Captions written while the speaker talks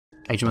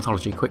Age of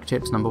Mythology quick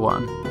tips number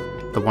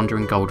 1. The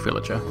Wandering Gold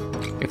Villager.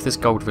 If this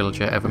gold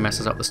villager ever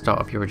messes up the start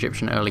of your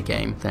Egyptian early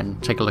game, then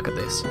take a look at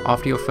this.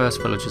 After your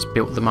first villager's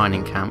built the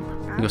mining camp,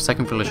 your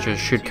second villager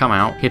should come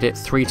out, hit it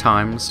 3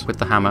 times with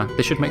the hammer.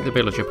 This should make the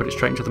villager put it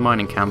straight into the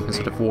mining camp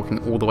instead of walking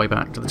all the way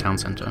back to the town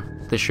centre.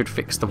 This should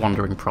fix the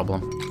wandering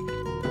problem.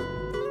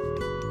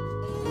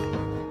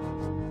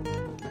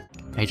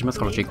 Age of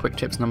Mythology quick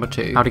tips number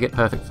 2. How to get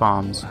perfect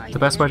farms. The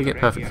best way to get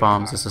perfect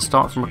farms is to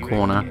start from a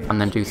corner and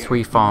then do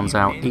 3 farms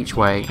out each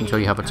way until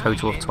you have a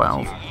total of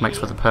 12. Makes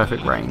for the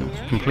perfect reign.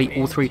 Complete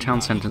all 3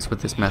 town centres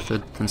with this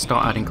method, then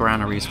start adding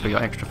granaries for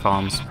your extra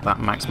farms for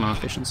that maximum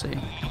efficiency.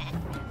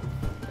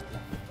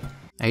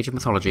 Age of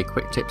Mythology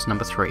quick tips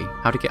number 3.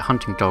 How to get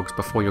hunting dogs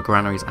before your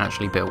granary is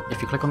actually built.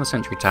 If you click on the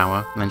sentry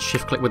tower and then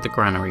shift click with the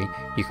granary,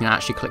 you can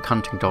actually click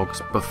hunting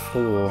dogs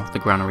before the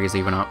granary is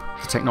even up.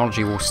 The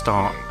technology will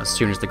start as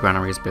soon as the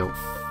granary is built.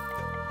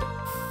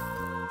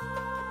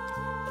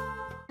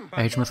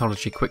 Age of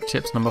Mythology quick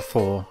tips number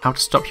 4. How to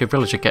stop your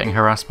villager getting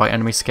harassed by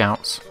enemy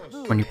scouts.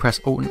 When you press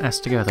Alt and S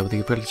together with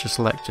your villager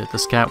selected, the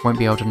scout won't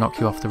be able to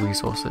knock you off the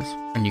resources,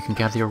 and you can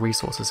gather your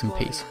resources in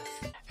peace.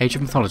 Age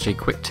of Mythology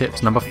quick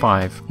tips number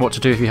 5. What to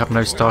do if you have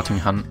no starting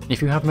hunt.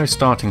 If you have no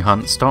starting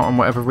hunt, start on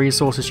whatever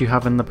resources you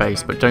have in the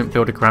base, but don't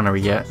build a granary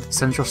yet.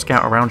 Send your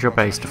scout around your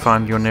base to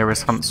find your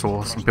nearest hunt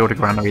source and build a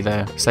granary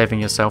there, saving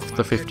yourself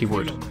the 50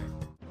 wood.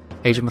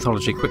 Age of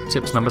Mythology quick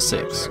tips number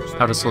 6.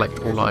 How to select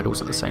all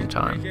idols at the same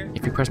time.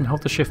 If you press and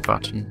hold the shift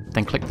button,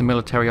 then click the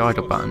military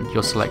idol button,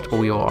 you'll select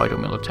all your idol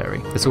military.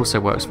 This also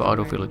works for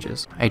idol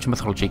villages. Age of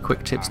Mythology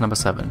quick tips number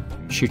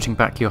 7. Shooting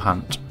back your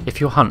hunt.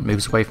 If your hunt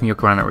moves away from your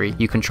granary,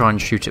 you can try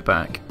and shoot it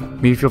back.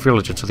 Move your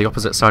villager to the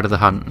opposite side of the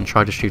hunt and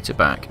try to shoot it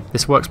back.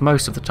 This works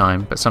most of the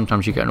time, but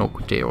sometimes you get an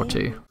awkward deer or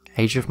two.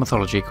 Age of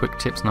Mythology quick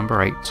tips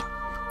number 8.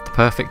 The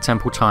perfect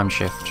temple time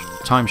shift.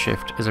 Time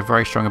shift is a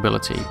very strong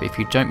ability, but if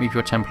you don't move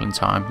your temple in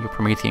time, your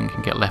Promethean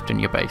can get left in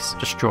your base,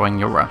 destroying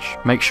your rush.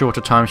 Make sure to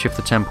time shift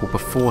the temple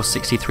before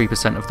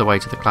 63% of the way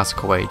to the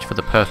classical age for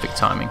the perfect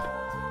timing.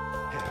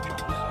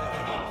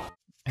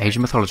 Age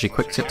of Mythology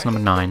quick tips number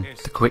 9.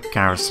 The quick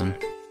Garrison.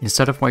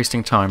 Instead of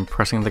wasting time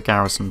pressing the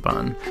Garrison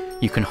button,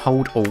 you can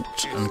hold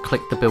Alt and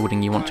click the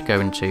building you want to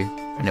go into,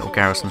 and it will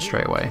garrison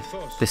straight away.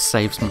 This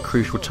saves some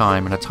crucial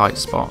time in a tight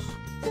spot.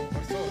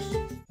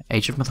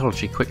 Age of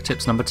Mythology quick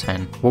tips number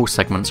 10. Wall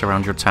segments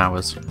around your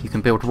towers. You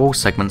can build wall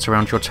segments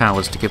around your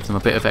towers to give them a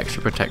bit of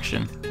extra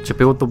protection. To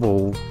build the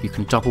wall, you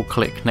can double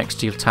click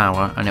next to your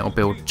tower and it will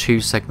build 2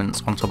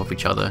 segments on top of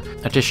each other.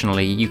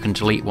 Additionally, you can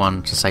delete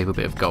one to save a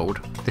bit of gold.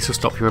 This will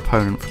stop your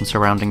opponent from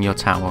surrounding your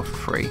tower for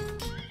free.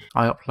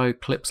 I upload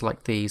clips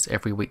like these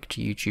every week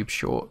to YouTube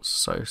Shorts,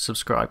 so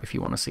subscribe if you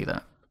want to see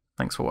that.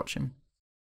 Thanks for watching.